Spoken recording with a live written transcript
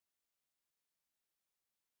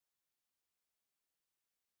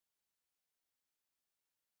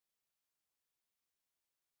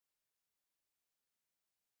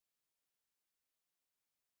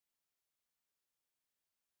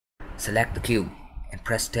Select the cube and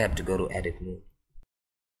press tab to go to edit mode.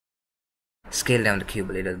 Scale down the cube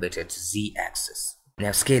a little bit at Z axis.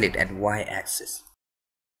 Now scale it at Y axis.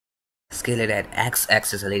 Scale it at X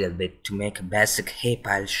axis a little bit to make a basic hay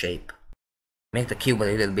pile shape. Make the cube a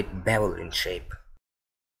little bit bevel in shape.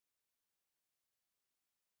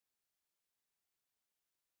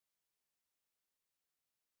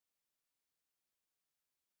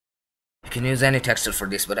 You can use any texture for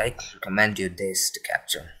this, but I recommend you this to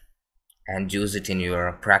capture and use it in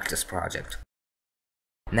your practice project.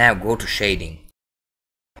 Now go to shading.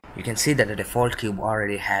 You can see that the default cube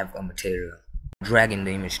already have a material. Drag in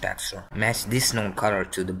the image texture. Match this known color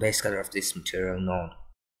to the base color of this material known.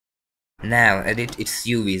 Now edit its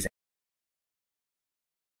UVs.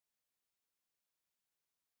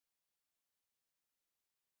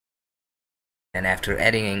 And after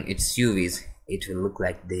editing its UVs, it will look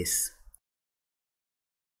like this.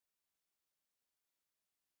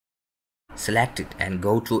 Select it and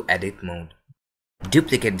go to edit mode.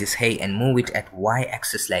 Duplicate this hay and move it at Y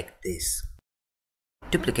axis like this.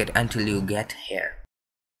 Duplicate until you get hair.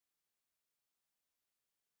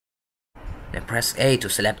 Then press A to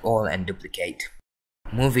select all and duplicate.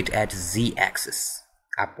 Move it at Z axis,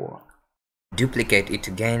 upward. Duplicate it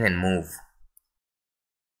again and move.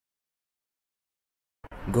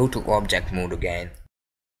 Go to object mode again.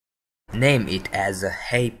 Name it as a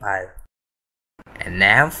hay pile. And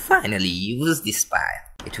now finally use this pile.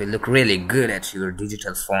 It will look really good at your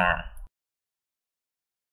digital form.